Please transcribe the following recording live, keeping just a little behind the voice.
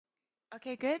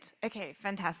Okay, good. Okay,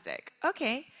 fantastic.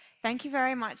 Okay, thank you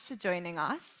very much for joining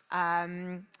us.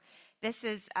 Welcome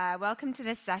to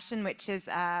this session, which is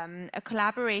a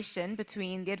collaboration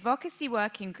between the Advocacy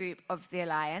Working Group of the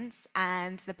Alliance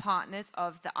and the partners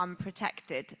of the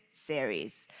Unprotected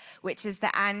series, which is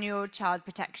the annual Child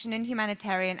Protection and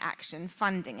Humanitarian Action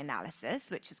funding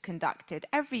analysis, which is conducted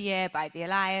every year by the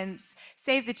Alliance,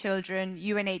 Save the Children,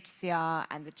 UNHCR,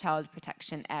 and the Child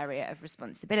Protection Area of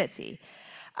Responsibility.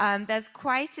 There's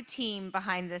quite a team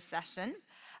behind this session,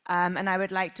 and I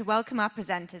would like to welcome our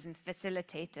presenters and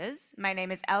facilitators. My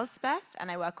name is Elspeth, and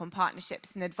I work on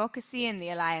partnerships and advocacy in the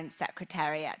Alliance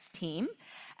Secretariat team.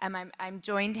 I'm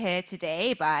joined here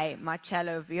today by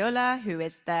Marcello Viola, who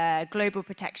is the Global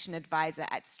Protection Advisor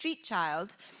at Street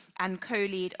Child and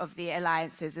co-lead of the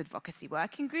Alliance's Advocacy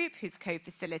Working Group, who's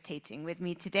co-facilitating with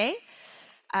me today.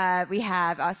 We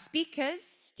have our speakers,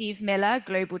 Steve Miller,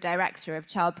 Global Director of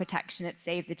Child Protection at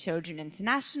Save the Children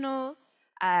International,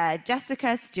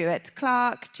 Jessica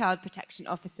Stewart-Clark, Child Protection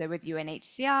Officer with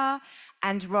UNHCR,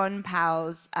 and Ron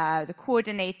Powles, the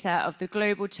Coordinator of the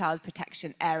Global Child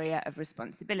Protection Area of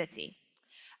Responsibility.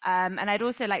 And I'd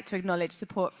also like to acknowledge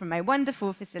support from my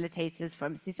wonderful facilitators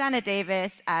from Susanna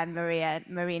Davis and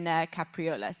Marina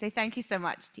Capriola. So thank you so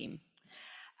much, team.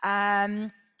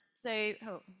 Hang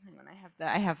on,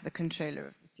 I have the controller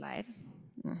of the slide.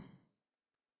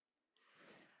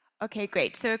 Okay,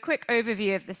 great. So a quick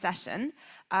overview of the session.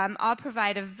 I'll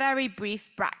provide a very brief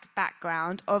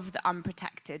background of the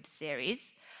Unprotected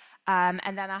series.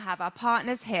 And then I'll have our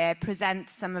partners here present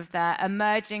some of the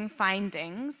emerging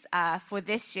findings for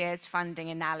this year's funding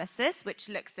analysis, which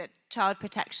looks at child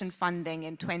protection funding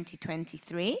in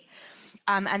 2023.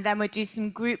 And then we'll do some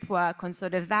group work on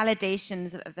sort of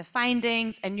validations of the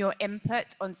findings and your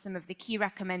input on some of the key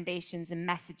recommendations and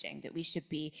messaging that we should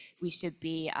be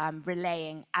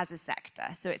relaying as a sector.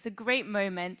 So it's a great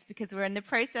moment because we're in the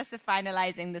process of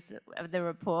finalizing the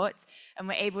report, and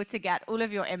we're able to get all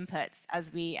of your inputs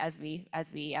as we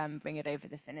bring it over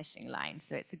the finishing line.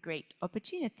 So it's a great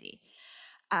opportunity.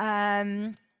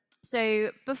 On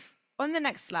the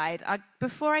next slide,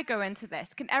 before I go into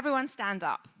this, can everyone stand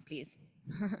up, please?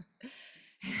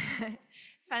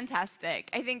 Fantastic.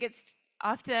 I think this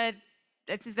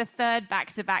is the third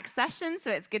back-to-back session, so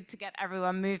it's good to get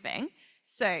everyone moving.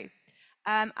 So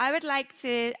I would like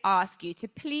to ask you to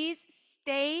please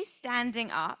stay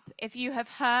standing up if you have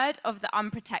heard of the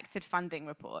Unprotected Funding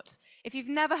Report. If you've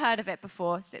never heard of it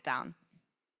before, sit down.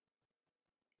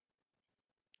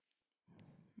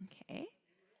 Okay.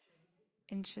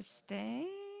 Interesting.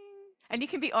 And you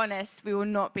can be honest, we will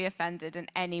not be offended in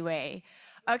any way.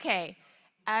 Okay,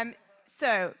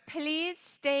 so please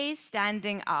stay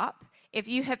standing up if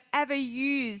you have ever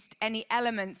used any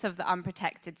elements of the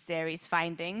Unprotected series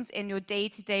findings in your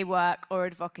day-to-day work or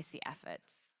advocacy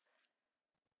efforts.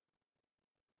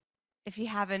 If you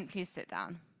haven't, please sit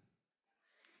down.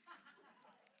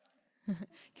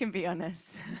 Can be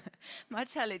honest.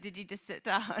 Marcello, did you just sit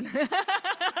down?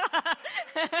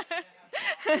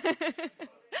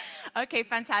 Okay,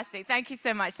 fantastic. Thank you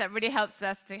so much. That really helps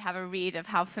us to have a read of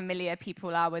how familiar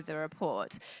people are with the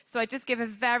report. So I just give a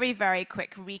very, very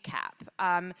quick recap.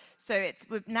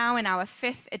 We're now in our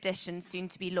 5th edition, soon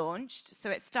to be launched. So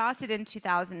it started in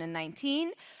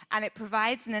 2019, and it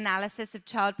provides an analysis of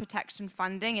child protection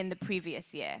funding in the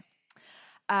previous year.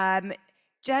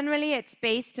 Generally, it's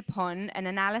based upon an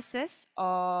analysis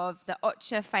of the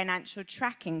OCHA financial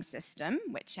tracking system,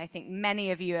 which I think many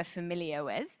of you are familiar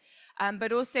with.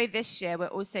 But also this year, we're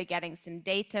also getting some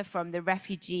data from the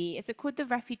refugee, is it called the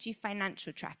Refugee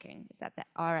Financial Tracking? Is that the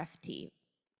RFT?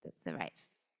 That's the right,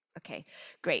 okay,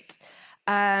 great.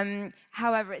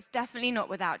 However, it's definitely not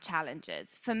without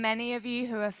challenges. For many of you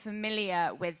who are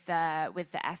familiar with the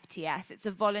FTS, it's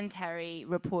a voluntary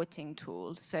reporting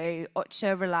tool. So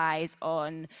OCHA relies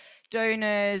on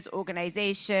donors,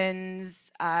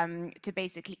 organizations to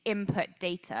basically input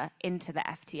data into the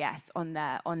FTS on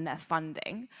their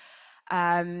funding.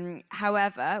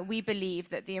 However, we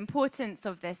believe that the importance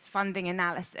of this funding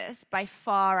analysis by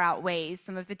far outweighs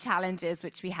some of the challenges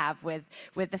which we have with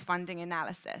the funding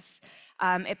analysis.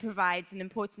 It provides an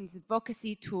important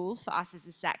advocacy tool for us as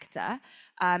a sector.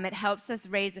 It helps us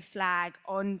raise a flag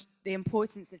on the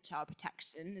importance of child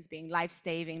protection as being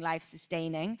life-saving,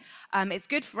 life-sustaining. It's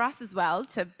good for us as well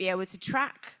to be able to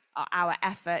track our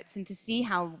efforts and to see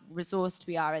how resourced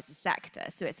we are as a sector.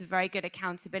 So it's a very good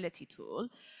accountability tool.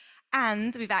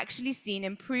 And we've actually seen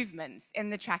improvements in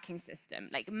the tracking system,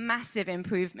 like massive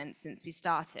improvements since we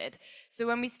started. So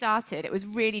when we started, it was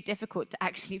really difficult to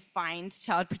actually find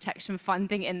child protection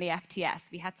funding in the FTS.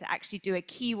 We had to actually do a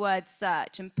keyword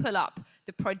search and pull up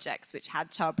the projects which had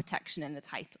child protection in the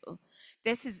title.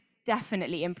 This has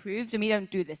definitely improved, and we don't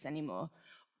do this anymore.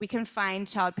 We can find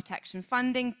child protection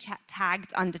funding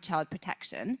tagged under child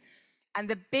protection. And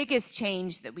the biggest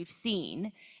change that we've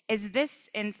seen is this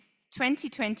in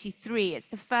 2023. It's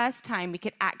the first time we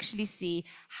could actually see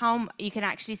how you can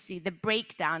actually see the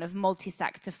breakdown of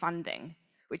multi-sector funding,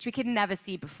 which we could never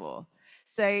see before.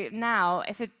 So now,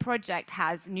 if a project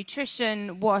has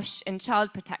nutrition, WASH, and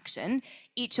child protection,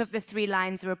 each of the 3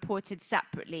 lines are reported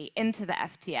separately into the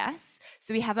FTS.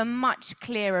 So we have a much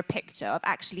clearer picture of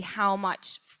actually how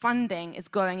much funding is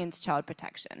going into child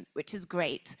protection, which is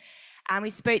great. And we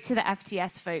spoke to the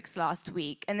FTS folks last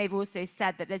week, and they've also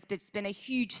said that there's been a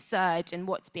huge surge in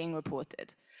what's being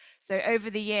reported. So over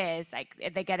the years, like,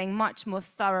 they're getting much more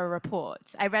thorough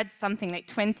reports. I read something like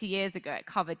 20 years ago, it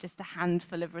covered just a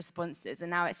handful of responses,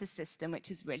 and now it's a system which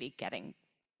is really getting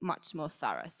much more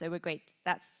thorough. So we're great.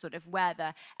 That's sort of where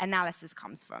the analysis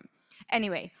comes from.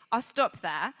 Anyway, I'll stop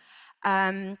there.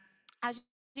 As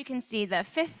you can see, the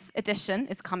 5th edition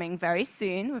is coming very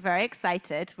soon. We're very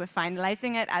excited. We're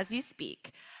finalizing it as you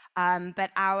speak. But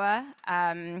our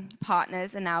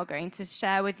partners are now going to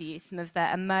share with you some of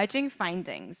the emerging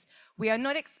findings. We are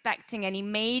not expecting any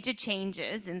major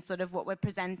changes in sort of what we're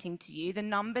presenting to you. The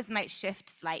numbers might shift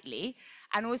slightly.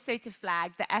 And also to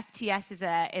flag, the FTS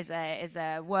is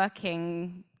a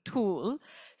working tool,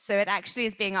 so it actually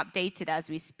is being updated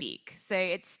as we speak. So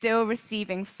it's still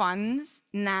receiving funds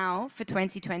now for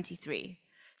 2023.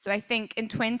 So I think in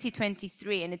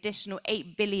 2023, an additional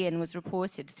 8 billion was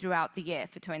reported throughout the year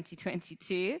for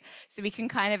 2022. So we can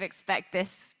kind of expect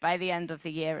this by the end of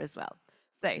the year as well.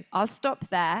 So I'll stop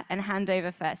there and hand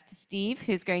over first to Steve,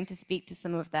 who's going to speak to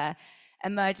some of the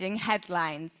emerging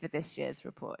headlines for this year's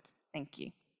report. Thank you.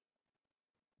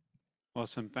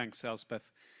 Awesome. Thanks, Elspeth.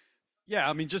 Yeah,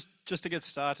 I mean, just to get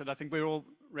started, I think we're all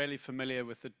really familiar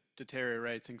with the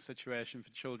deteriorating situation for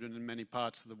children in many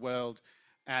parts of the world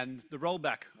and the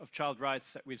rollback of child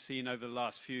rights that we've seen over the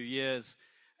last few years.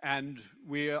 And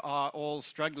we are all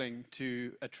struggling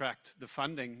to attract the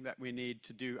funding that we need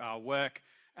to do our work.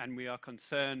 And we are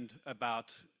concerned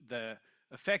about the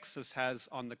effects this has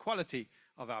on the quality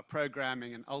of our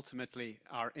programming and ultimately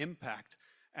our impact.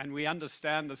 And we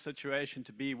understand the situation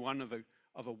to be one of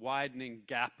a widening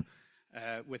gap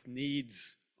with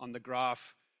needs on the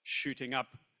graph shooting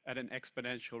up at an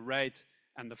exponential rate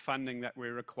and the funding that we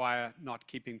require not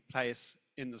keeping pace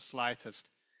in the slightest.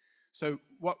 So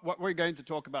what we're going to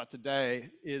talk about today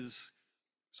is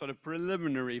sort of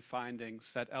preliminary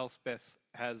findings that Elspeth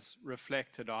has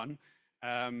reflected on.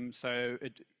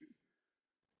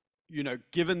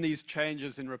 Given these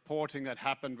changes in reporting that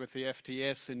happened with the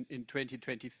FTS in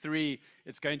 2023,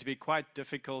 it's going to be quite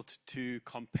difficult to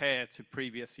compare to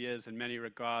previous years in many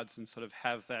regards and sort of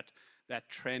have that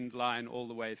trend line all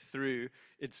the way through.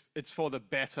 It's for the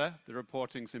better. The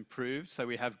reporting's improved, so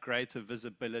we have greater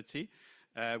visibility.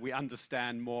 We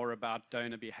understand more about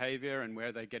donor behavior and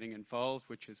where they're getting involved,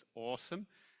 which is awesome.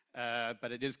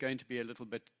 But it is going to be a little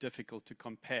bit difficult to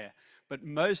compare. But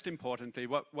most importantly,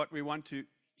 what we want to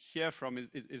hear from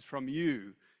is from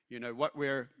you. You know, what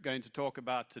we're going to talk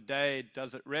about today,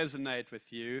 does it resonate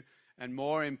with you? And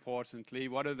more importantly,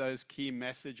 what are those key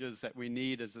messages that we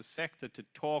need as a sector to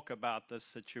talk about this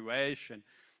situation?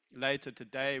 Later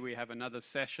today, we have another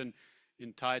session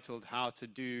entitled How to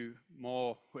Do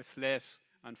More with Less,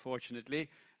 unfortunately.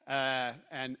 And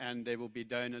there will be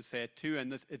donors there too.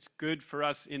 And it's good for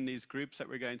us in these groups that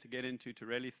we're going to get into to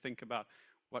really think about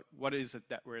what is it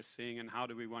that we're seeing and how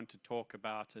do we want to talk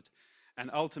about it. And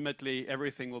ultimately,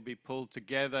 everything will be pulled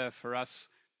together for us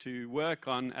to work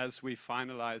on as we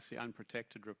finalize the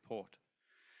unprotected report.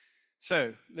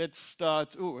 So let's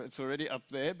start. Oh, it's already up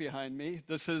there behind me.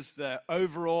 This is the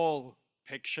overall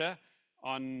picture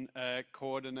on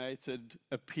coordinated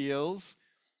appeals.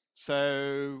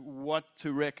 So what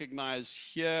to recognize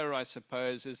here, I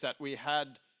suppose, is that we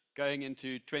had, going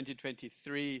into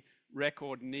 2023,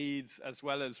 record needs as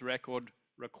well as record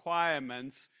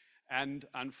requirements. And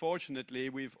unfortunately,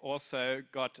 we've also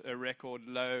got a record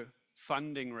low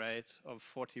funding rate of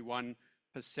 41%.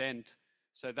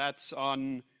 So that's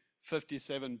on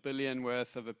 57 billion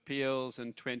worth of appeals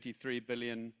and 23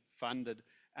 billion funded.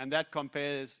 And that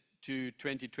compares to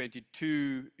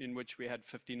 2022, in which we had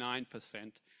 59%.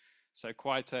 So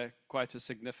quite a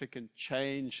significant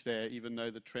change there, even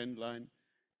though the trend line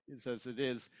is as it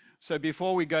is. So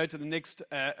before we go to the next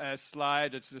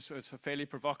slide, it's a fairly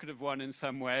provocative one in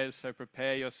some ways, so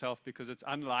prepare yourself because it's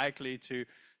unlikely to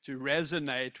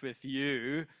resonate with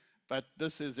you, but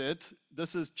this is it.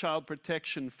 This is child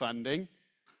protection funding.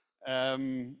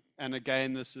 And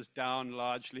again, this is down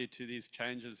largely to these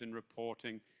changes in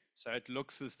reporting. So it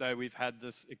looks as though we've had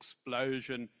this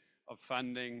explosion of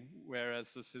funding,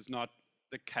 whereas this is not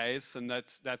the case, and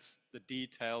that's the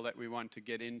detail that we want to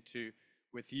get into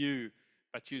with you.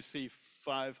 But you see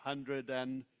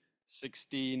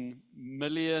 516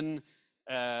 million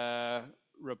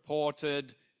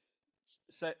reported.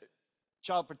 So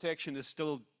child protection is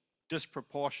still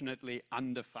disproportionately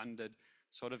underfunded,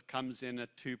 sort of comes in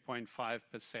at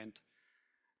 2.5%.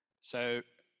 So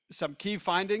some key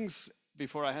findings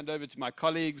before I hand over to my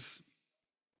colleagues.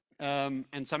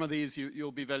 And some of these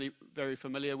you'll be very, very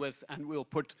familiar with, and we'll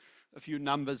put a few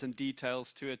numbers and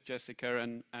details to it, Jessica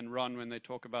and Ron, when they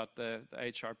talk about the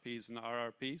HRPs and the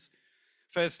RRPs.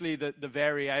 Firstly, the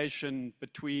variation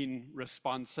between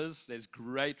responses. There's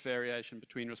great variation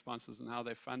between responses and how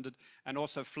they're funded, and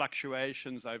also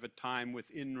fluctuations over time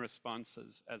within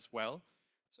responses as well.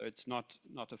 So it's not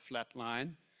a flat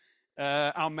line.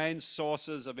 Our main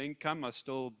sources of income are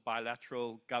still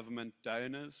bilateral government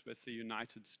donors, with the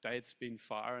United States being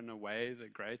far and away the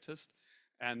greatest.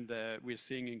 And we're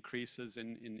seeing increases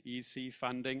in EC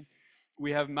funding.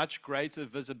 We have much greater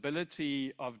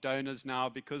visibility of donors now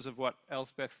because of what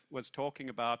Elspeth was talking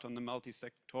about on the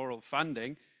multi-sectoral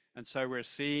funding. And so we're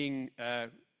seeing,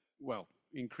 well,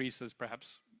 increases,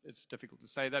 perhaps it's difficult to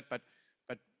say that, but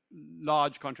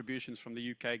large contributions from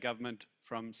the UK government,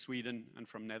 from Sweden and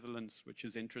from Netherlands, which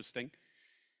is interesting.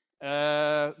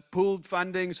 Pooled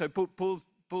funding, so pooled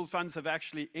funds have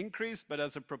actually increased, but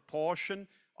as a proportion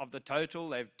of the total,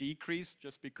 they've decreased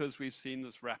just because we've seen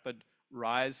this rapid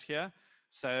rise here.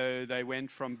 So they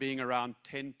went from being around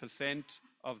 10%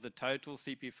 of the total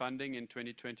CP funding in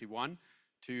 2021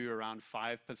 to around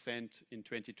 5% in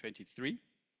 2023.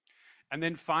 And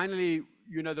then finally,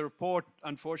 you know, the report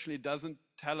unfortunately doesn't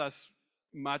tell us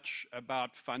much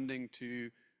about funding to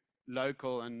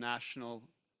local and national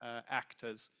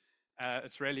actors.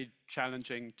 It's really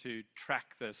challenging to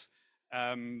track this.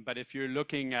 But if you're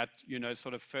looking at, you know,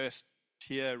 sort of first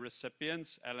tier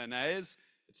recipients, LNAs,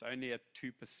 it's only at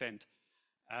 2%,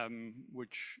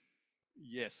 which,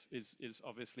 yes, is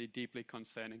obviously deeply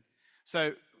concerning.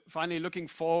 So finally, looking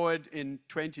forward in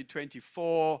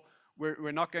 2024,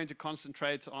 we're not going to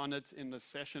concentrate on it in this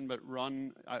session, but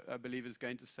Ron, I believe, is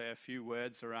going to say a few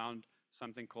words around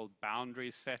something called boundary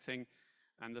setting,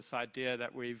 and this idea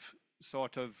that we've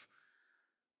sort of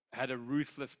had a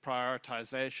ruthless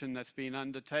prioritization that's been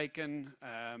undertaken,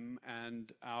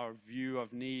 and our view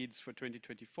of needs for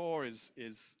 2024 is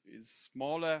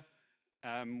smaller,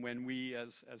 when we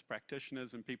as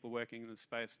practitioners and people working in the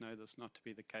space know this not to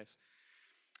be the case.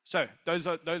 So those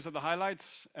are the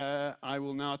highlights. I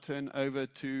will now turn over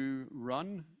to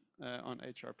Ron on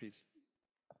HRPs.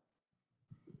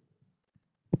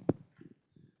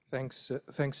 Thanks,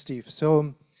 Steve.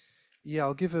 So, yeah,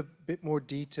 I'll give a bit more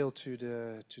detail to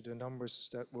the numbers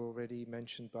that were already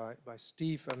mentioned by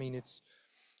Steve. I mean, it's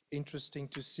interesting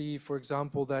to see, for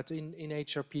example, that in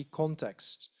HRP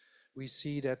context, we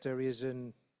see that there is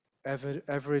an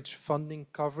average funding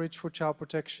coverage for child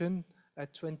protection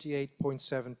at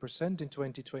 28.7% in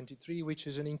 2023, which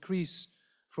is an increase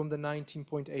from the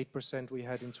 19.8% we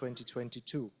had in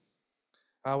 2022.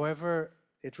 However,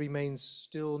 it remains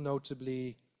still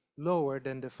notably lower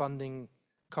than the funding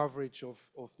coverage of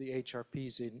the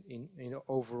HRPs in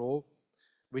overall,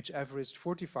 which averaged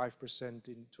 45%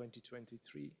 in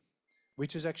 2023,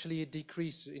 which is actually a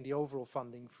decrease in the overall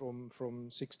funding from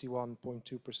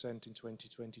 61.2% in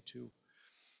 2022.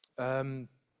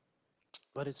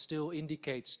 But it still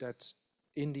indicates that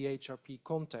in the HRP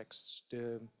context,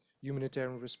 the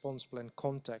Humanitarian Response Plan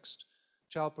context,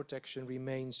 child protection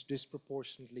remains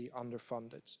disproportionately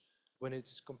underfunded when it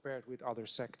is compared with other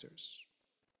sectors.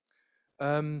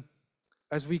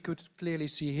 As we could clearly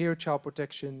see here, child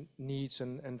protection needs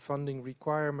and funding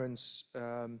requirements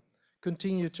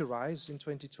continue to rise in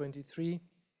 2023.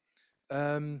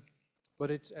 But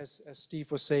it's, as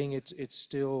Steve was saying, it's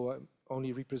still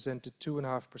only represented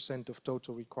 2.5% of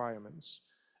total requirements.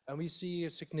 And we see a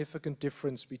significant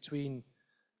difference between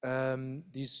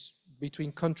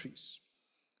between countries.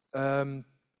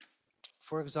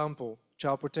 For example,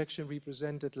 child protection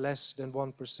represented less than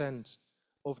 1%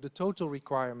 of the total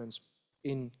requirements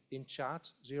in Chad,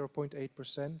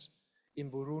 0.8%, in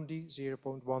Burundi,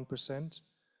 0.1%,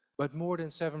 but more than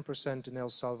 7% in El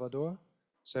Salvador,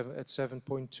 at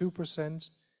 7.2%,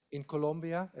 in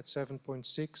Colombia at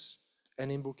 7.6%,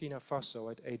 and in Burkina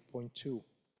Faso at 8.2.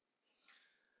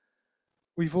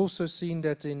 We've also seen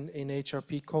that in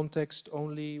HRP context,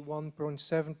 only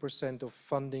 1.7% of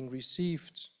funding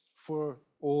received for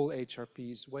all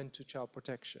HRPs went to child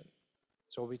protection.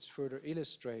 So which further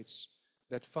illustrates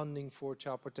that funding for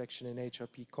child protection in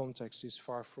HRP context is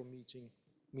far from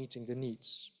meeting the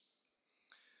needs.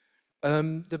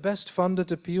 The best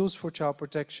funded appeals for child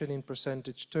protection in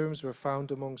percentage terms were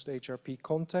found amongst HRP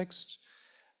contexts,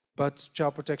 but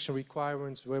child protection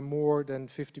requirements were more than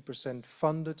 50%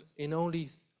 funded in only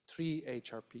 3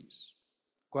 HRPs.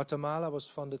 Guatemala was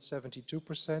funded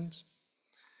 72%,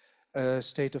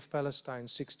 State of Palestine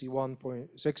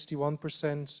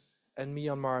 61%, and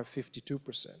Myanmar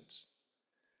 52%.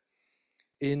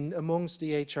 Amongst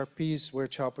the HRPs where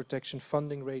child protection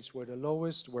funding rates were the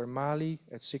lowest were Mali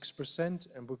at 6%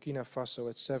 and Burkina Faso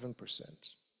at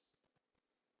 7%.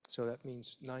 So that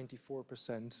means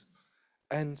 94%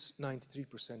 and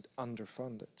 93%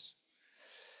 underfunded.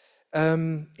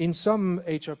 In some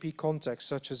HRP contexts,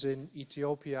 such as in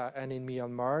Ethiopia and in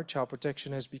Myanmar, child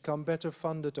protection has become better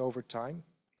funded over time.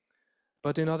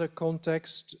 But in other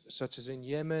contexts, such as in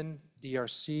Yemen,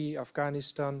 DRC,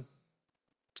 Afghanistan,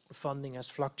 funding has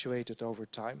fluctuated over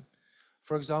time.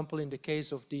 For example, in the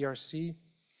case of DRC,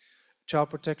 child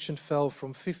protection fell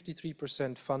from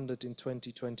 53% funded in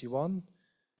 2021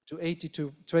 to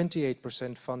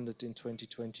 28% funded in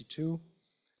 2022,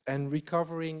 and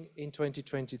recovering in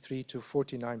 2023 to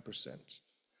 49%.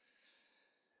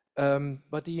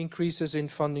 But the increases in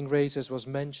funding rates, as was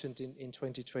mentioned in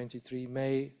 2023,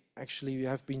 may actually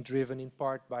have been driven in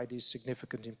part by these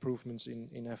significant improvements in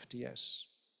FTS.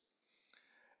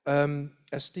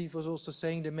 As Steve was also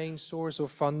saying, the main source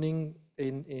of funding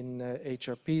in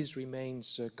HRPs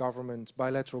remains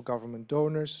bilateral government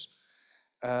donors.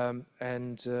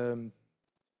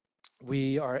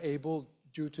 We are able,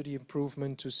 due to the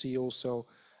improvement, to see also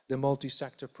the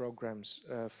multi-sector programs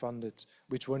funded,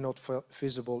 which were not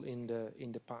visible in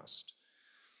the past.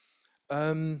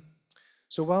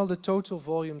 So while the total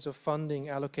volumes of funding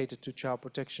allocated to child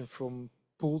protection from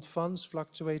pooled funds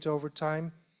fluctuate over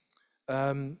time,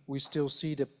 we still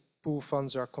see that pooled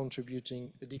funds are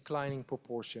contributing a declining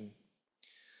proportion.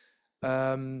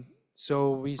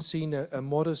 So we've seen a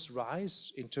modest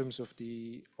rise in terms of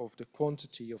the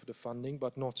quantity of the funding,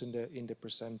 but not in the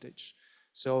percentage.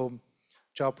 So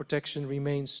child protection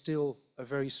remains still a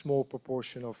very small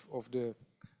proportion of the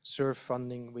SURF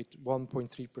funding, with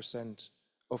 1.3%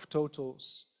 of total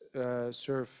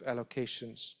SURF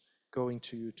allocations going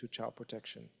to child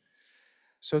protection.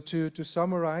 So to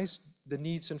summarize, the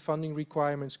needs and funding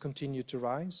requirements continue to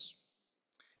rise.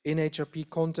 In HRP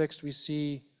context, we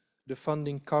see the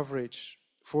funding coverage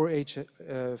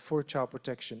for child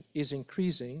protection is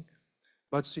increasing,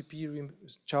 but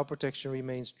child protection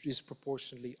remains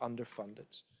disproportionately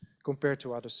underfunded compared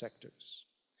to other sectors.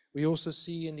 We also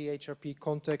see in the HRP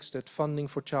context that funding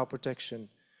for child protection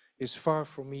is far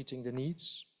from meeting the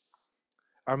needs.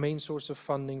 Our main source of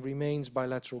funding remains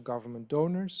bilateral government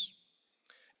donors,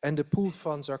 and the pooled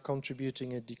funds are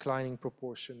contributing a declining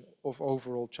proportion of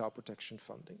overall child protection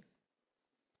funding.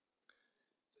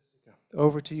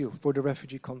 Over to you for the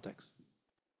refugee context.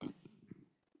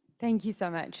 Thank you so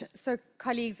much. So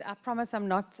colleagues, I promise I'm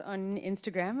not on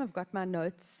Instagram. I've got my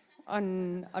notes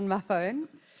on my phone,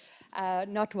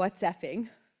 not WhatsApping.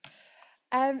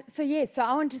 So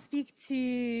I want to speak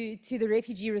to the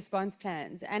refugee response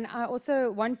plans, and I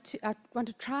also want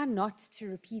to try not to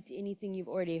repeat anything you've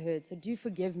already heard, so do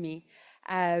forgive me.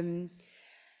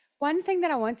 One thing that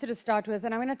I wanted to start with,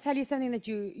 and I'm going to tell you something that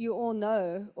you all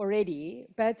know already,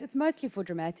 but it's mostly for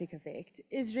dramatic effect,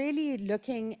 is really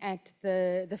looking at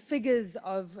the figures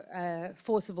of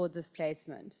forcible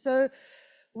displacement. So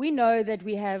we know that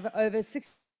we have over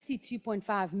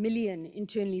 62.5 million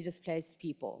internally displaced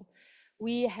people.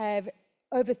 We have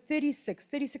over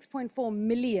 36.4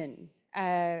 million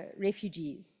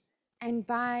refugees. And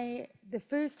by the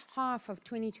first half of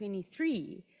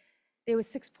 2023, there were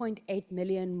 6.8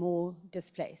 million more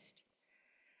displaced.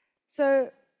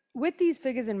 So with these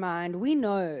figures in mind, we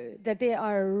know that there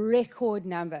are record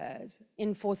numbers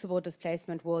in forcible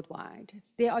displacement worldwide.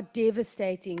 There are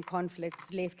devastating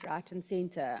conflicts left, right, and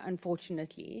center,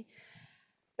 unfortunately.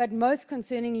 But most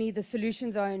concerningly, the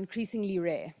solutions are increasingly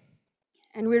rare.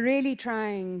 And we're really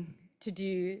trying to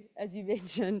do, as you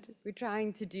mentioned, we're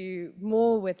trying to do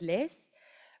more with less,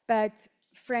 but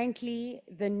frankly,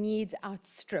 the needs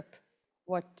outstrip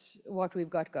what we've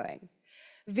got going.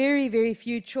 Very, very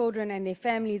few children and their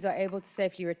families are able to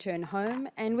safely return home,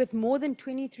 and with more than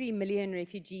 23 million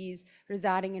refugees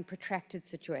residing in protracted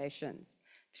situations,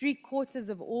 3/4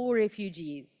 of all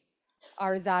refugees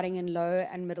are residing in low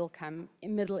and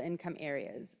middle income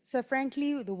areas. So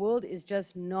frankly, the world is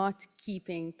just not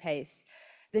keeping pace.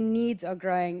 The needs are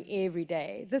growing every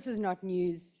day. This is not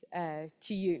news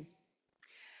to you.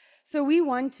 So we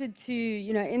wanted to,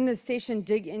 in this session,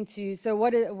 dig into, so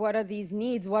what are these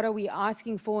needs? What are we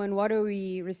asking for and what are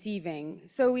we receiving?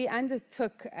 So we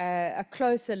undertook a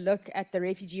closer look at the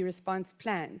refugee response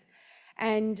plans.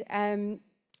 And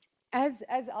as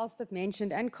Elspeth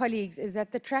mentioned, and colleagues, is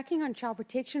that the tracking on child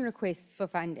protection requests for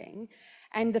funding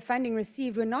and the funding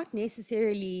received were not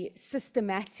necessarily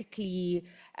systematically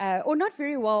or not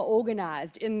very well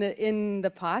organized in the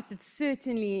past. It's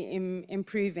certainly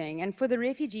improving. And for the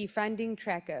refugee funding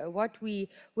tracker, what we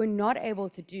were not able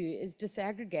to do is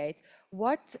disaggregate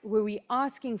what were we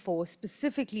asking for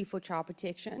specifically for child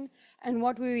protection and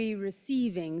what were we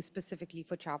receiving specifically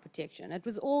for child protection. It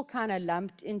was all kind of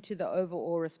lumped into the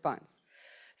overall response.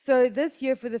 So this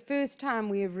year, for the first time,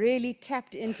 we have really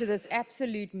tapped into this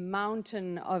absolute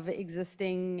mountain of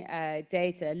existing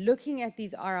data, looking at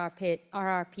these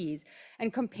RRPs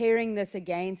and comparing this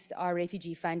against our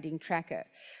refugee funding tracker.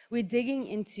 We're digging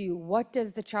into what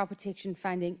does the child protection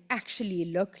funding actually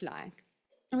look like.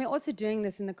 And we're also doing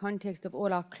this in the context of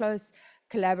all our close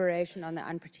collaboration on the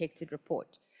unprotected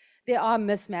report. There are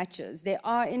mismatches, there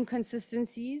are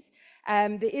inconsistencies,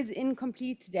 there is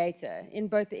incomplete data in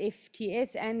both the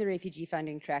FTS and the refugee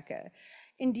funding tracker.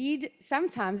 Indeed,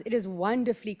 sometimes it is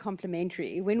wonderfully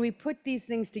complementary. When we put these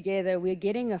things together, we're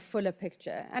getting a fuller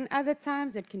picture, and other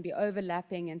times it can be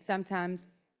overlapping and sometimes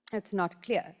it's not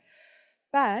clear.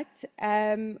 But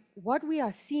what we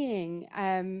are seeing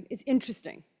is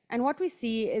interesting. And what we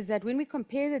see is that when we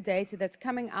compare the data that's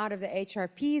coming out of the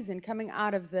HRPs and coming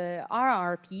out of the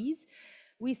RRPs,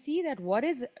 we see that what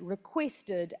is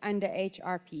requested under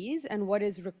HRPs and what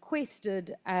is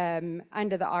requested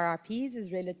under the RRPs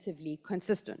is relatively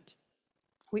consistent.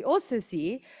 We also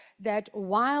see that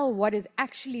while what is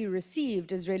actually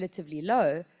received is relatively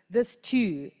low, this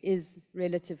too is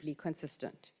relatively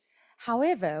consistent.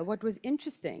 However, what was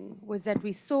interesting was that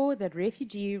we saw that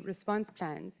refugee response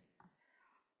plans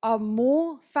are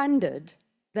more funded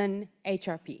than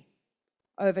HRP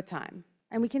over time.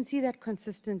 And we can see that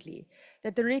consistently,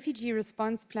 that the refugee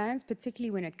response plans,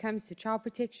 particularly when it comes to child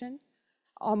protection,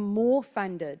 are more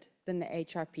funded than the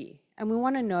HRP. And we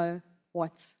want to know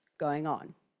what's going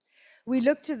on. We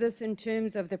look to this in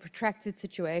terms of the protracted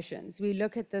situations. We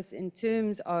look at this in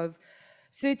terms of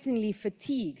certainly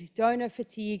fatigue, donor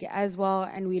fatigue as well,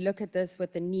 and we look at this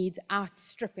with the needs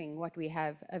outstripping what we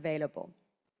have available.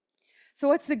 So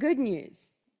what's the good news?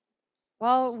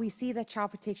 Well, we see that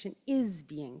child protection is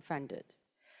being funded.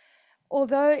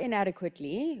 Although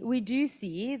inadequately, we do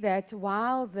see that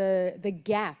while the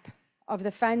gap of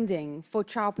the funding for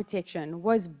child protection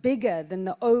was bigger than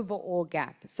the overall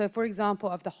gap. So for example,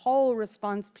 of the whole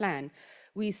response plan,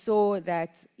 we saw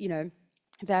that,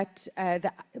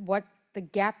 the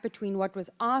gap between what was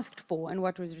asked for and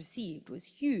what was received was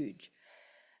huge.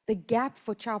 The gap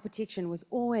for child protection was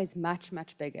always much,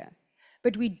 much bigger.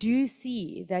 But we do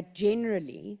see that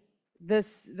generally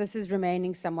this is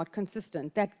remaining somewhat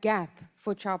consistent. That gap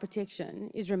for child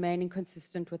protection is remaining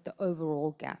consistent with the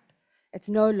overall gap. It's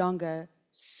no longer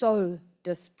so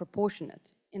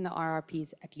disproportionate in the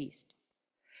RRPs at least.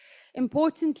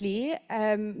 Importantly,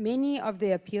 many of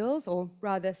the appeals, or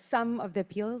rather some of the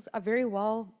appeals, are very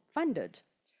well funded,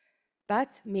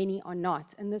 but many are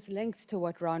not. And this links to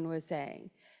what Ron was saying,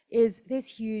 is there's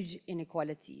huge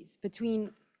inequalities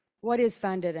between what is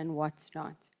funded and what's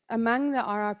not. Among the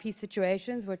RRP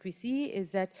situations, what we see is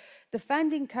that the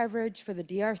funding coverage for the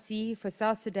DRC, for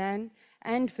South Sudan,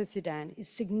 and for Sudan is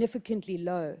significantly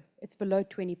low. It's below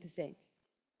 20%.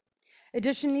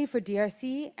 Additionally, for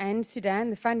DRC and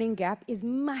Sudan, the funding gap is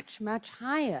much, much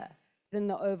higher than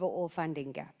the overall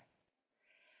funding gap.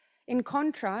 In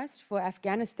contrast, for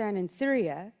Afghanistan and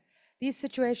Syria, these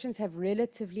situations have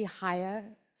relatively higher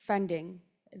funding.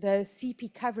 The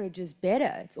CP coverage is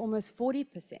better, it's almost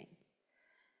 40%.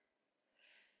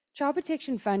 Child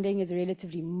protection funding is a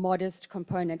relatively modest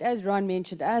component, as Ron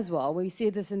mentioned as well. We see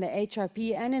this in the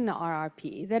HRP and in the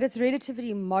RRP, that it's a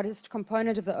relatively modest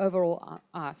component of the overall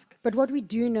ask. But what we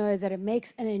do know is that it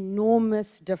makes an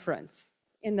enormous difference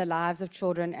in the lives of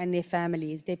children and their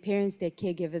families, their parents, their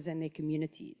caregivers, and their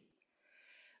communities.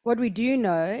 What we do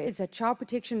know is that child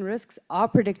protection risks are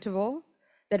predictable,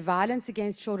 that violence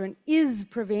against children is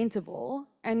preventable,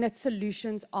 and that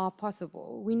solutions are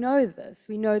possible. We know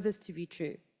this to be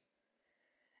true.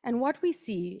 And what we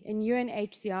see in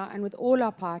UNHCR and with all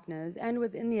our partners and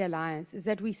within the Alliance is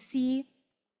that we see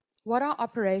what our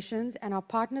operations and our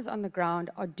partners on the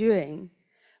ground are doing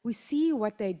we see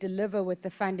what they deliver with the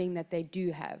funding that they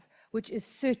do have, which is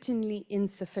certainly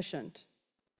insufficient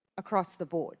across the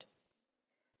board.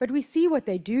 But we see what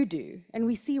they do, and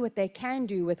we see what they can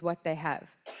do with what they have.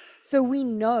 So we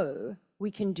know we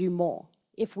can do more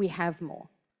if we have more.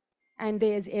 And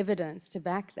there's evidence to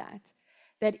back that,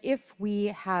 that if we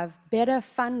have better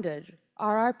funded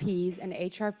RRPs and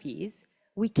HRPs,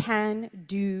 we can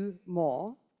do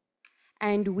more.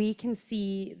 And we can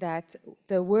see that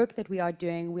the work that we are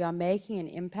doing, we are making an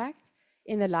impact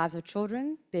in the lives of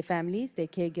children, their families, their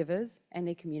caregivers, and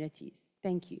their communities.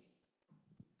 Thank you.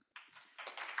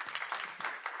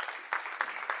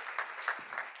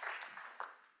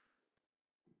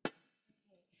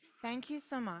 Thank you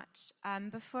so much.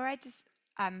 Before I just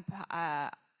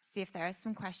see if there are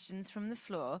some questions from the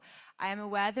floor, I am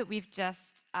aware that we've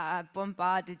just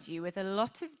bombarded you with a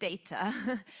lot of data.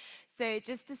 So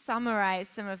just to summarize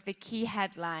some of the key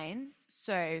headlines.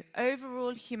 So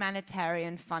overall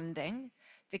humanitarian funding,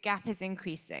 the gap is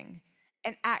increasing.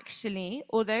 And actually,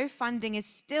 although funding is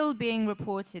still being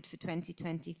reported for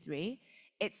 2023,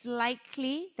 it's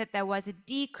likely that there was a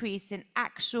decrease in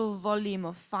actual volume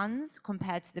of funds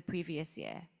compared to the previous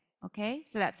year. Okay,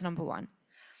 so that's number one.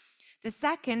 The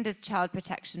second is child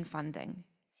protection funding.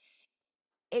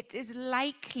 It is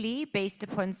likely, based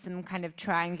upon some kind of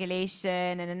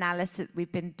triangulation and analysis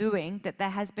we've been doing, that there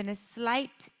has been a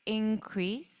slight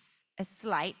increase,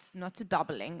 not a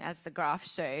doubling as the graph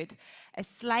showed, a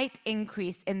slight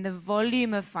increase in the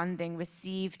volume of funding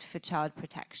received for child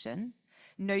protection,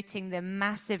 noting the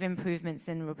massive improvements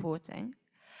in reporting.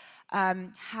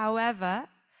 However,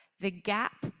 the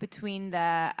gap between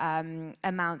the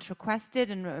amount requested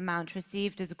and amount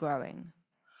received is growing.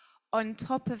 On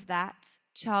top of that,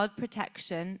 child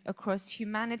protection across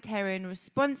humanitarian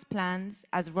response plans,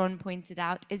 as Ron pointed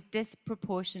out, is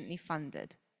disproportionately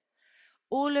funded.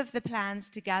 All of the plans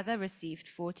together received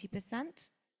 40%.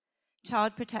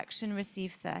 Child protection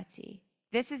received 30%.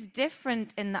 This is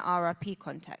different in the RRP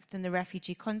context, in the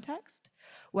refugee context,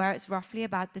 where it's roughly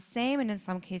about the same and in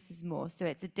some cases more. So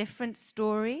it's a different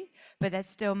story, but there's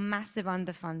still massive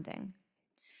underfunding.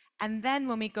 And then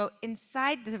when we go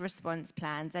inside the response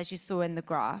plans, as you saw in the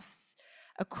graphs,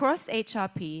 across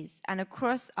HRPs and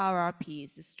across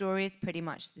RRPs, the story is pretty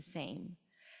much the same.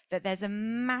 That there's a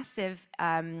massive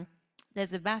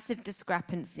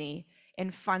discrepancy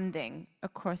in funding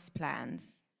across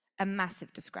plans, a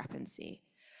massive discrepancy.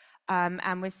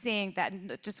 And we're seeing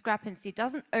that discrepancy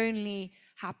doesn't only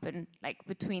happen like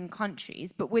between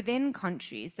countries, but within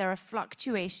countries, there are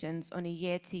fluctuations on a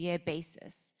year-to-year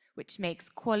basis, which makes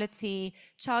quality,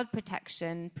 child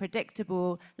protection,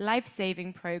 predictable,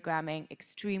 life-saving programming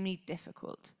extremely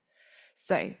difficult.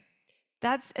 So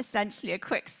that's essentially a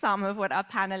quick sum of what our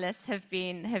panelists have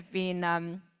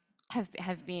been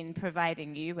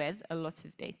providing you with, a lot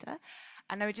of data.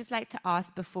 And I would just like to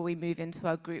ask before we move into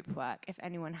our group work, if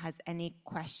anyone has any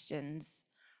questions,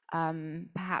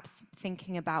 perhaps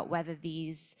thinking about whether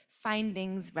these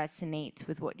findings resonate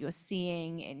with what you're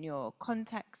seeing in your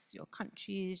contexts, your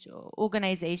countries, your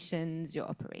organizations, your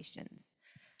operations.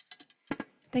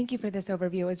 Thank you for this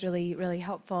overview. It was really, really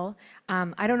helpful.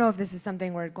 I don't know if this is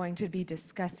something we're going to be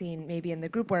discussing maybe in the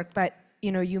group work, but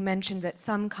you mentioned that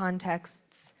some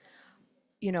contexts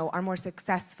are more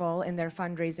successful in their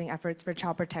fundraising efforts for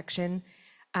child protection,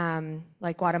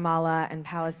 like Guatemala and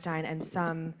Palestine, and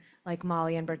some like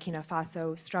Mali and Burkina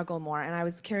Faso struggle more. And I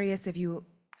was curious if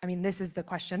this is the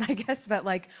question, I guess, but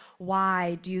like,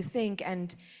 why do you think?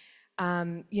 And,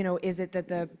 is it that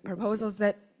the proposals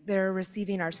that they're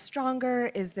receiving are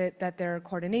stronger? Is it that there are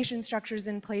coordination structures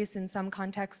in place in some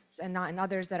contexts and not in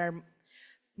others that are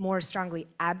more strongly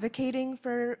advocating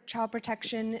for child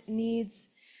protection needs?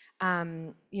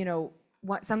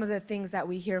 Some of the things that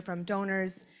we hear from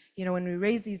donors, when we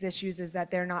raise these issues is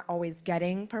that they're not always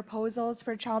getting proposals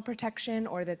for child protection,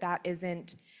 or that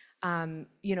isn't,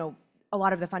 a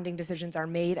lot of the funding decisions are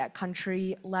made at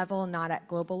country level, not at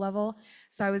global level.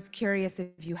 So I was curious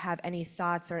if you have any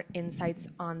thoughts or insights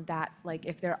on that, like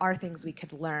if there are things we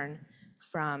could learn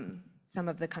from some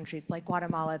of the countries like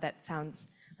Guatemala that sounds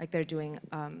like they're doing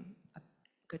a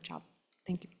good job.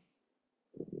 Thank you.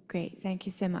 Great, thank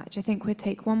you so much. I think we'll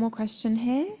take one more question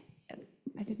here.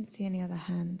 I didn't see any other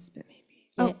hands, but maybe.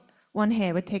 Yeah. Oh, one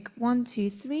here. We'll take 1, 2,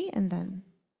 3, and then.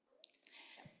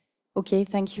 Okay,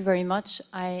 thank you very much.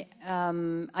 I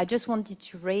just wanted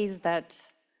to raise that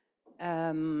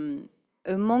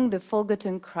among the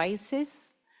forgotten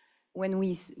crises, when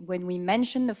we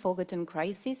mention the forgotten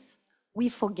crisis, we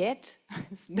forget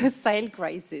the Sahel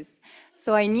crisis.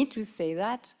 So I need to say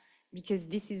that because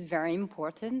this is very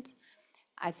important.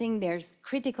 I think there's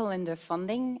critical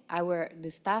underfunding.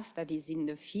 The staff that is in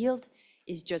the field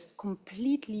is just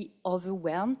completely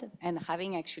overwhelmed and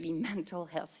having actually mental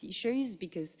health issues,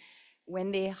 because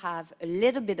when they have a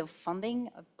little bit of funding,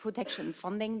 protection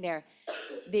funding,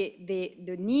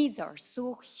 the needs are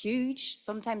so huge.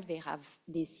 Sometimes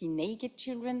they see naked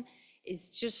children. It's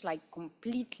just like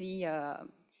completely,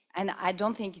 and I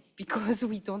don't think it's because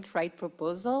we don't write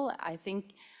proposal. I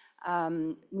think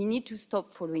we need to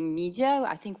stop following media.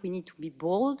 I think we need to be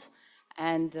bold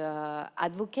and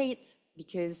advocate,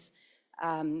 because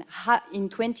in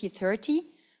 2030,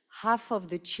 half of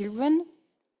the children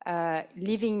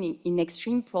living in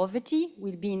extreme poverty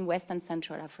will be in West and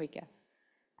Central Africa.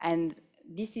 And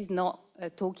this is not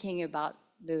talking about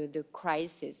the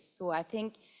crisis. So I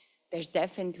think there's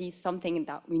definitely something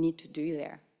that we need to do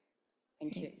there.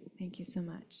 Thank you. Thank you so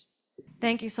much.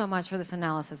 Thank you so much for this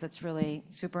analysis. It's really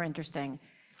super interesting.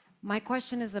 My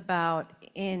question is about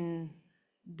in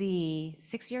the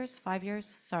 6 years, 5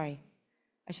 years, sorry,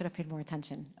 I should have paid more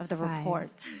attention, of the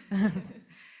report.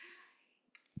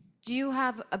 Do you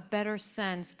have a better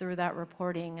sense through that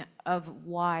reporting of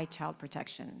why child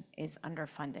protection is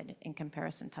underfunded in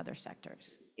comparison to other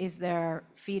sectors? Is there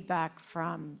feedback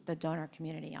from the donor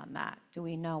community on that? Do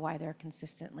we know why they're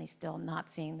consistently still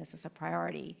not seeing this as a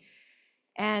priority?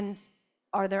 And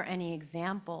are there any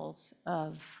examples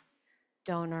of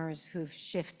donors who've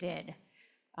shifted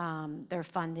their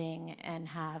funding and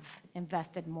have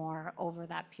invested more over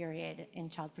that period in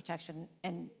child protection,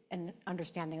 and an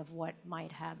understanding of what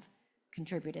might have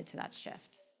contributed to that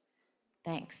shift?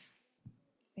 Thanks.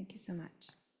 Thank you so much.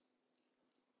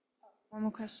 One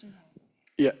more question.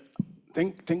 Yeah,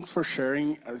 thanks for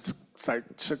sharing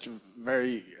such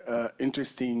very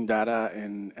interesting data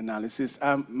and analysis.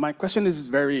 My question is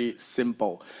very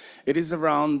simple. It is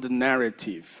around the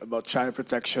narrative about child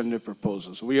protection and the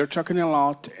proposals. We are talking a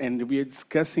lot and we are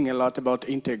discussing a lot about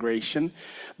integration,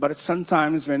 but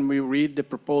sometimes when we read the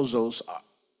proposals,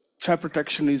 child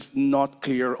protection is not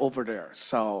clear over there.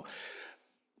 So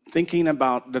thinking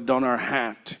about the donor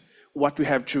hat, what we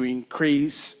have to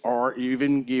increase or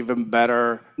even give a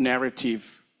better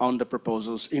narrative on the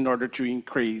proposals in order to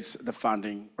increase the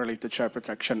funding related to child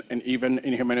protection and even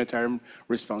in humanitarian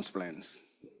response plans.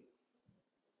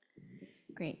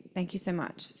 Great, thank you so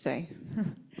much. So,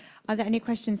 are there any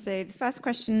questions? So the first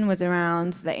question was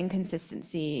around the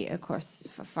inconsistency across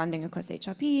for funding across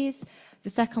HRPs. The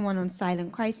second one on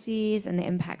silent crises and the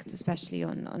impact, especially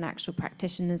on actual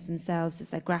practitioners themselves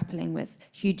as they're grappling with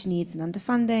huge needs and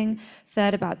underfunding.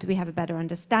 Third, about do we have a better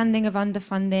understanding of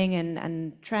underfunding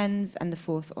and trends? And the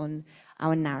fourth on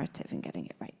our narrative and getting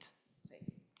it right.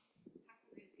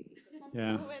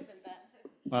 Yeah.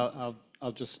 Well,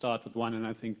 I'll just start with one, and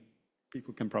I think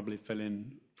people can probably fill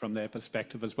in from their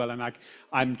perspective as well. And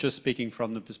I'm just speaking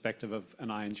from the perspective of an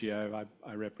INGO.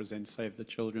 I represent Save the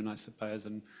Children, I suppose,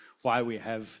 and why we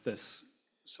have this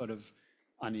sort of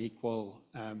unequal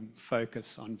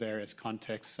focus on various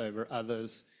contexts over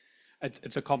others.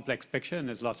 It's a complex picture, and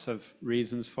there's lots of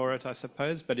reasons for it, I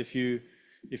suppose. But if you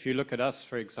look at us,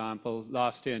 for example,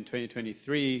 last year in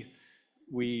 2023,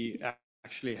 we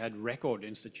actually had record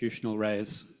institutional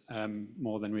raise,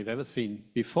 more than we've ever seen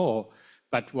before.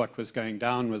 But what was going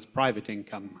down was private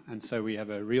income. And so we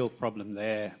have a real problem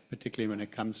there, particularly when it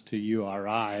comes to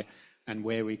URI and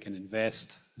where we can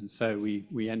invest. And so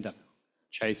we end up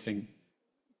chasing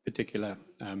particular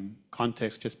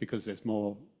context just because there's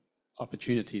more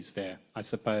opportunities there, I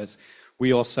suppose.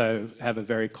 We also have a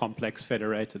very complex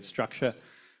federated structure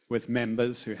with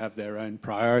members who have their own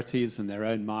priorities and their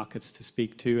own markets to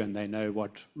speak to, and they know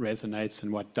what resonates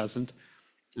and what doesn't.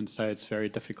 And so it's very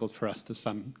difficult for us to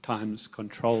sometimes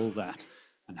control that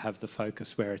and have the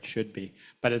focus where it should be.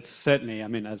 But it's certainly, I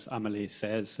mean, as Amélie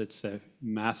says, it's a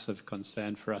massive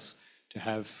concern for us to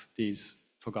have these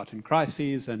forgotten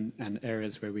crises and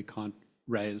areas where we can't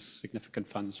raise significant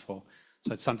funds for.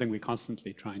 So it's something we're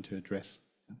constantly trying to address.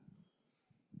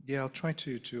 Yeah, I'll try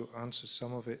to answer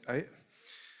some of it.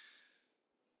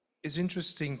 It's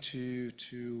interesting to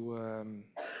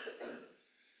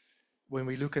when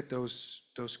we look at those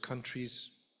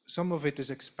countries, some of it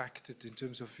is expected in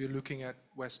terms of, if you're looking at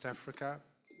West Africa,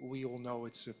 we all know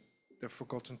it's the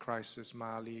forgotten crisis,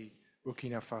 Mali,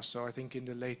 Burkina Faso. I think in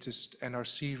the latest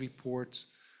NRC report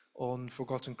on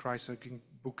forgotten crisis, I think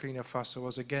Burkina Faso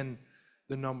was again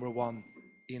the #1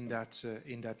 in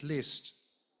that list.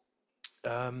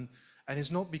 And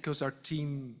it's not because our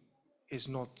team is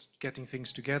not getting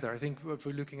things together. I think if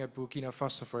we're looking at Burkina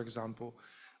Faso, for example,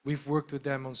 we've worked with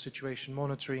them on situation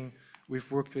monitoring.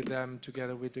 We've worked with them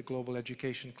together with the Global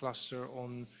Education Cluster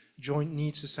on joint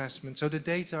needs assessment. So the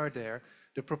data are there.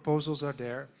 the proposals are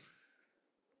there.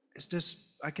 It's just,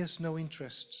 I guess, no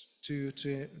interest to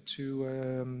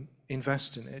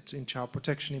invest in it, in child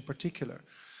protection in particular.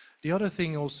 The other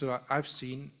thing also I've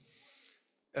seen,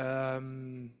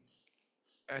 and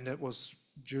it was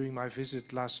during my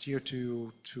visit last year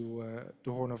to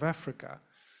the Horn of Africa,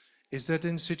 is that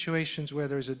in situations where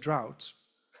there is a drought,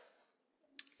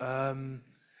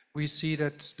 we see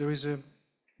that there is a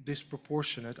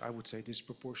disproportionate, I would say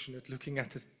disproportionate, looking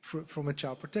at it from a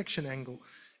child protection angle,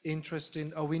 interest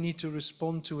in, we need to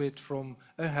respond to it from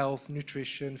a health,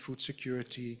 nutrition, food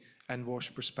security, and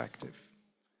WASH perspective.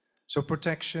 So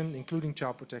protection, including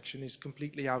child protection, is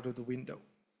completely out of the window.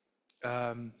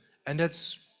 And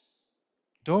that's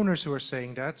donors who are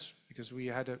saying that, because we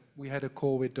had a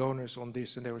call with donors on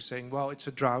this, and they were saying, well, it's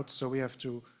a drought, so we have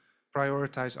to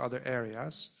prioritize other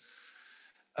areas.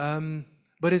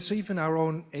 But it's even our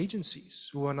own agencies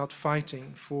who are not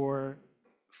fighting for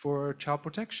child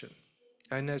protection.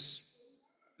 And as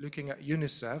looking at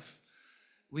UNICEF,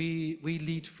 we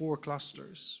lead 4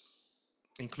 clusters,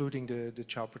 including the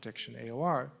child protection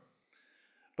AOR.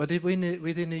 But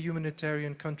within a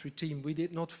humanitarian country team, we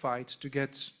did not fight to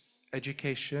get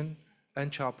education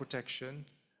and child protection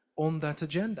on that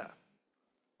agenda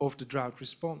of the drought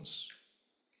response.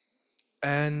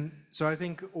 And so I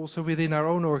think also within our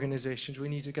own organizations, we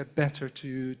need to get better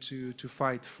to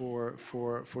fight for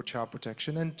child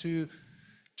protection, and to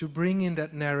bring in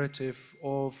that narrative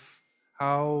of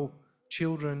how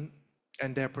children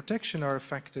and their protection are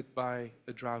affected by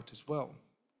a drought as well.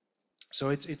 So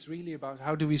it's really about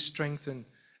how do we strengthen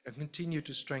and continue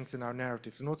to strengthen our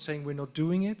narrative. I'm not saying we're not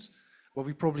doing it, but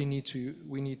we probably need to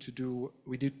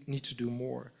do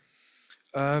more.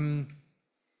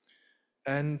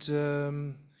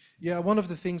 Yeah, one of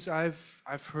the things I've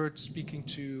heard speaking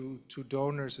to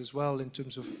donors as well in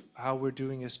terms of how we're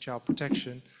doing as child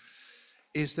protection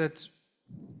is that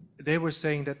they were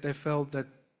saying that they felt that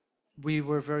we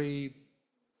were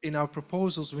in our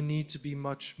proposals, we need to be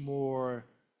much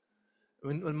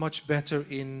better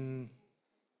in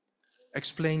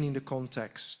explaining the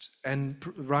context and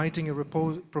writing a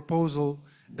proposal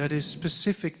that is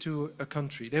specific to a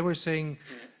country. They were saying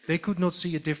they could not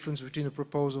see a difference between a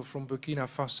proposal from Burkina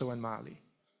Faso and Mali.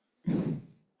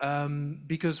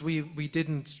 Because we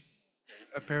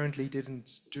apparently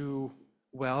didn't do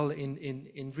well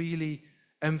in really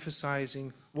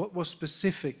emphasizing what was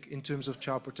specific in terms of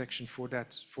child protection for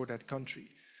that country.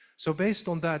 So based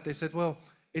on that, they said, well,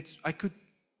 I could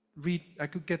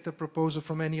get the proposal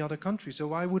from any other country, so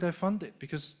why would I fund it?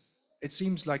 Because it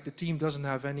seems like the team doesn't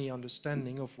have any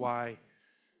understanding of why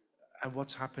and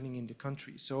what's happening in the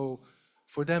country. So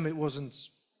for them, it wasn't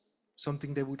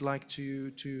something they would like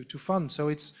to fund. So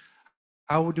it's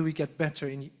how do we get better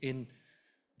in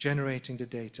generating the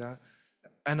data,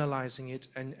 analyzing it,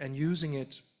 and using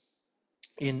it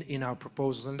in our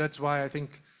proposals. And that's why I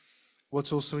think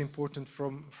what's also important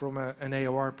from an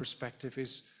AOR perspective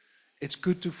is it's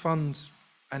good to fund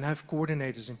and have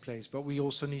coordinators in place, but we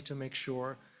also need to make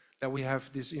sure that we have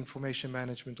these information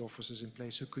management officers in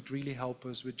place who could really help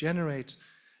us with generate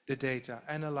the data,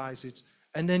 analyze it,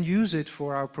 and then use it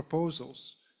for our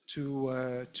proposals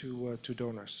to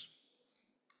donors.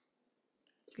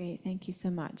 Great, thank you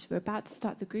so much. We're about to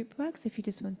start the group work, so if you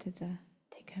just wanted to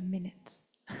take a minute.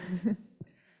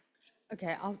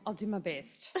 Okay, I'll do my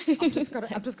best. I've just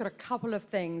got a couple of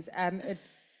things.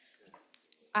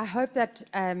 I hope that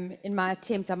in my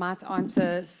attempt I might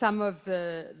answer some of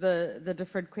the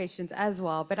different questions as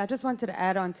well, but I just wanted to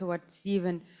add on to what Steve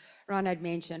and Ron had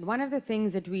mentioned. One of the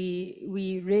things that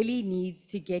we really need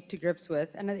to get to grips with,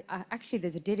 and actually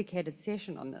there's a dedicated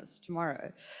session on this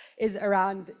tomorrow, is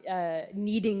around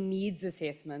needing needs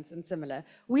assessments and similar.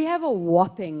 We have a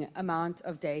whopping amount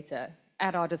of data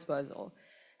at our disposal.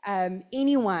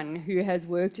 Anyone who has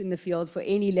worked in the field for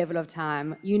any level of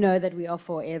time, you know that we are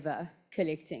forever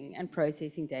collecting and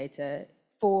processing data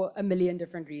for a million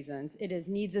different reasons. It is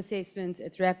needs assessments,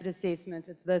 it's rapid assessments,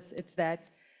 it's this, it's that.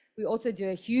 We also do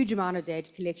a huge amount of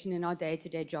data collection in our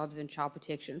day-to-day jobs in child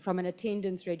protection, from an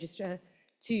attendance register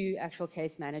to actual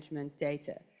case management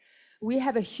data. We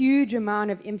have a huge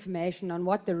amount of information on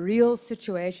what the real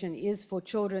situation is for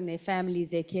children, their families,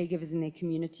 their caregivers, and their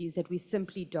communities that we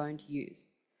simply don't use.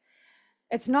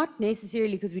 It's not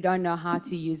necessarily because we don't know how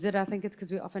to use it. I think it's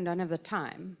because we often don't have the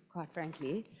time, quite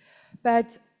frankly.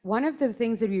 But one of the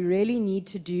things that we really need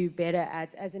to do better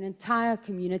at as an entire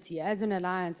community, as an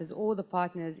alliance, as all the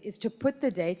partners, is to put the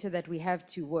data that we have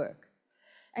to work.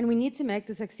 And we need to make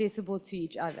this accessible to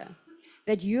each other.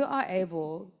 That you are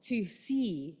able to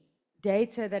see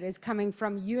data that is coming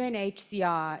from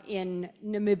UNHCR in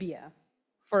Namibia,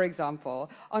 for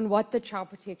example, on what the child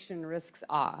protection risks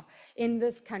are in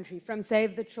this country, from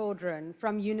Save the Children,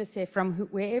 from UNICEF, from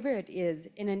wherever it is,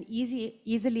 in an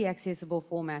easily accessible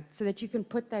format so that you can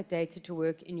put that data to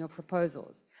work in your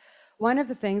proposals. One of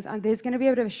the things, and there's going to be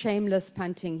a bit of shameless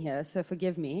punting here, so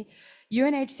forgive me,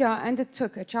 UNHCR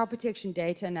undertook a child protection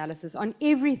data analysis on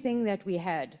everything that we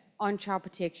had on child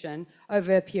protection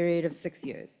over a period of 6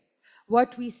 years.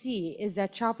 What we see is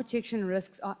that child protection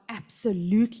risks are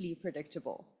absolutely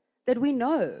predictable, that we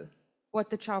know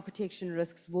what the child protection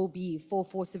risks will be for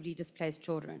forcibly displaced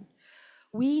children.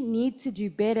 We need to do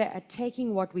better at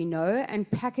taking what we know and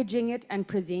packaging it and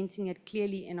presenting it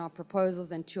clearly in our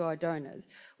proposals and to our donors.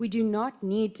 We do not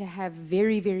need to have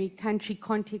very, very country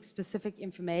context specific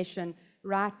information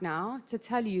right now to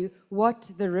tell you what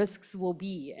the risks will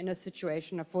be in a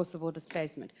situation of forcible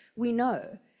displacement. We know,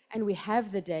 and we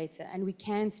have the data, and we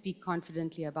can speak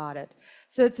confidently about it.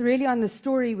 So it's really on the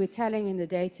story we're telling and the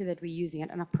data that we're using it,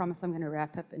 and I promise I'm going to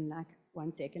wrap up in like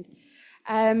 1 second.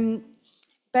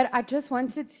 But I just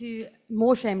wanted to,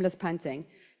 more shameless punting,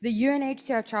 the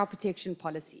UNHCR child protection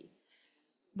policy.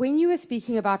 When you were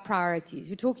speaking about priorities,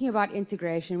 we're talking about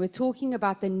integration, we're talking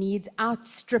about the needs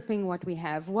outstripping what we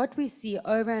have. What we see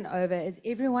over and over is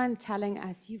everyone telling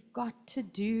us, you've got to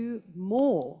do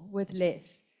more with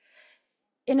less.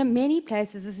 In many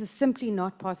places, this is simply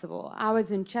not possible. I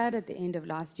was in Chad at the end of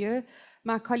last year.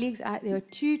 My colleagues, there were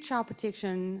 2 child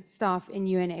protection staff in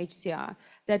UNHCR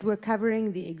that were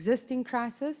covering the existing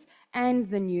crisis and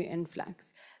the new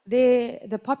influx.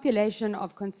 The population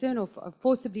of concern of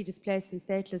forcibly displaced and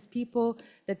stateless people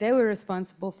that they were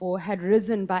responsible for had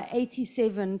risen by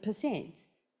 87%.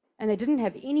 And they didn't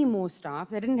have any more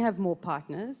staff, they didn't have more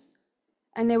partners,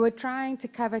 and they were trying to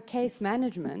cover case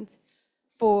management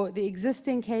for the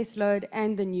existing caseload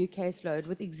and the new caseload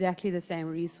with exactly the same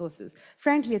resources.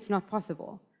 Frankly, it's not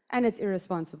possible, and it's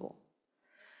irresponsible.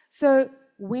 So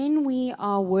when we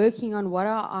are working on what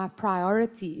are our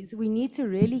priorities, we need to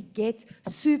really get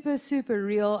super, super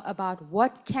real about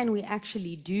what can we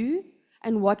actually do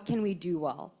and what can we do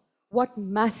well. What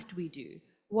must we do?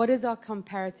 What is our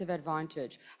comparative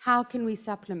advantage? How can we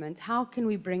supplement? How can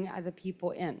we bring other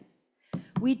people in?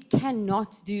 We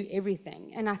cannot do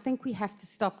everything, and I think we have to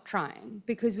stop trying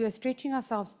because we are stretching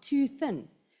ourselves too thin.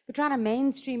 We're trying to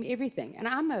mainstream everything, and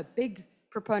I'm a big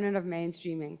proponent of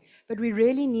mainstreaming, but we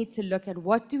really need to look at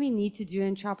what do we need to do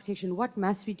in child protection, what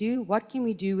must we do, what can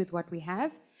we do with what we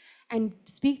have, and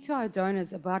speak to our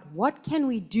donors about what can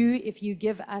we do if you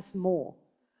give us more.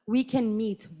 We can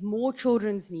meet more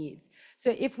children's needs.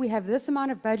 So if we have this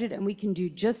amount of budget and we can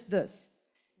do just this,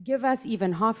 give us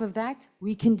even half of that,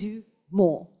 we can do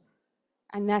more.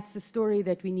 And that's the story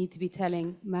that we need to be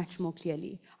telling much more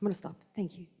clearly. I'm going to stop.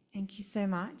 Thank you. Thank you so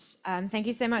much. Thank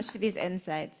you so much for these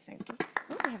insights. Thank you.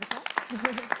 Oh, we have a clap.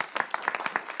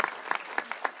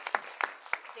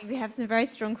 I think we have some very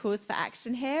strong calls for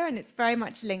action here, and it's very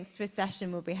much linked to a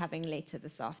session we'll be having later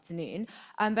this afternoon.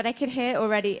 But I could hear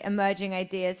already emerging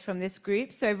ideas from this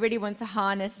group, so I really want to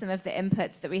harness some of the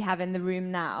inputs that we have in the room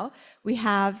now. We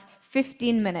have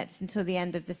 15 minutes until the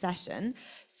end of the session,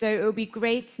 so it would be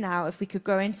great now if we could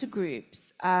go into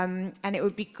groups, and it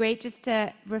would be great just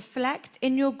to reflect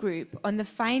in your group on the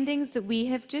findings that we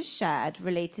have just shared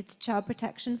related to child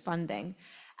protection funding,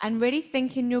 and really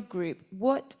think in your group,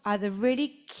 what are the really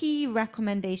key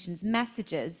recommendations,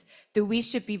 messages that we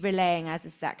should be relaying as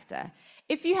a sector?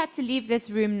 If you had to leave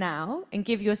this room now and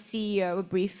give your CEO a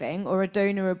briefing or a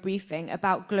donor a briefing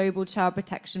about global child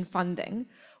protection funding,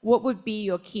 what would be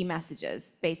your key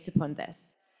messages based upon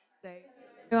this? So,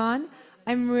 Joanne,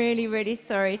 I'm really, really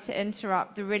sorry to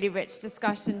interrupt the really rich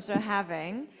discussions you're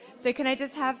having. So can I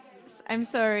just have, I'm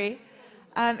sorry,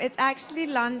 it's actually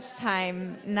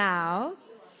lunchtime now.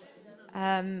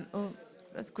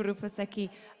 It's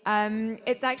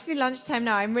actually lunchtime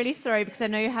now. I'm really sorry because I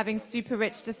know you're having super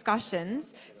rich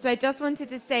discussions. So I just wanted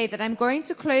to say that I'm going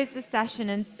to close the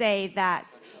session and say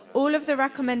that all of the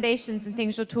recommendations and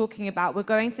things you're talking about, we're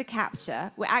going to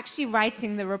capture. We're actually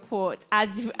writing the report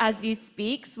as you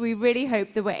speak. So we really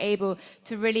hope that we're able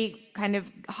to really kind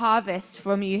of harvest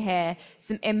from you here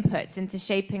some inputs into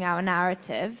shaping our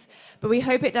narrative. But we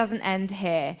hope it doesn't end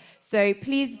here. So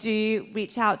please do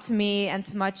reach out to me and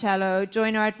to Marcello,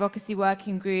 join our advocacy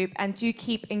working group, and do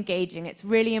keep engaging. It's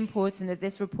really important that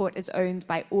this report is owned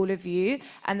by all of you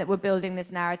and that we're building this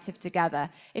narrative together.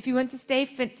 If you want to stay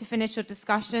to finish your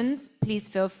discussions, please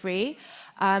feel free.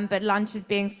 But lunch is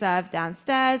being served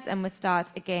downstairs, and we'll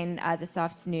start again this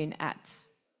afternoon at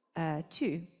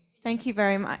 2. Thank you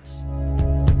very much.